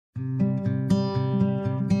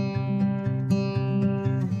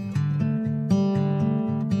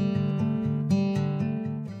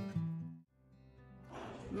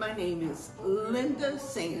name is Linda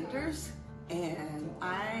Sanders, and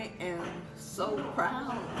I am so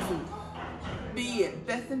proud to be at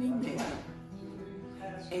Bethany Manor.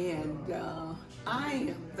 And I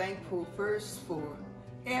am thankful first for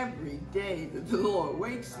every day that the Lord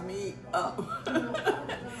wakes me up,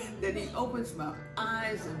 that He opens my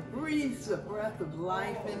eyes and breathes a breath of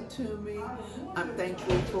life into me. I'm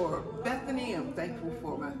thankful for Bethany. I'm thankful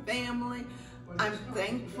for my family. I'm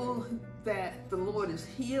thankful that the Lord is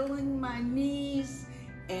healing my knees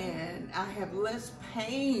and I have less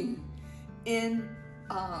pain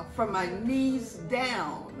from my knees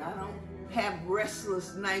down. I don't have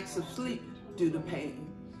restless nights of sleep due to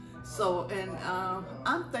pain. So, and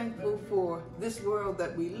I'm thankful for this world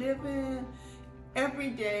that we live in.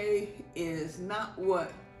 Every day is not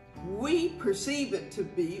what we perceive it to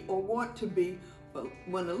be or want to be, but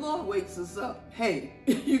when the Lord wakes us up, hey,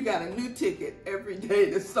 you got a new ticket every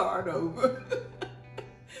day to start over.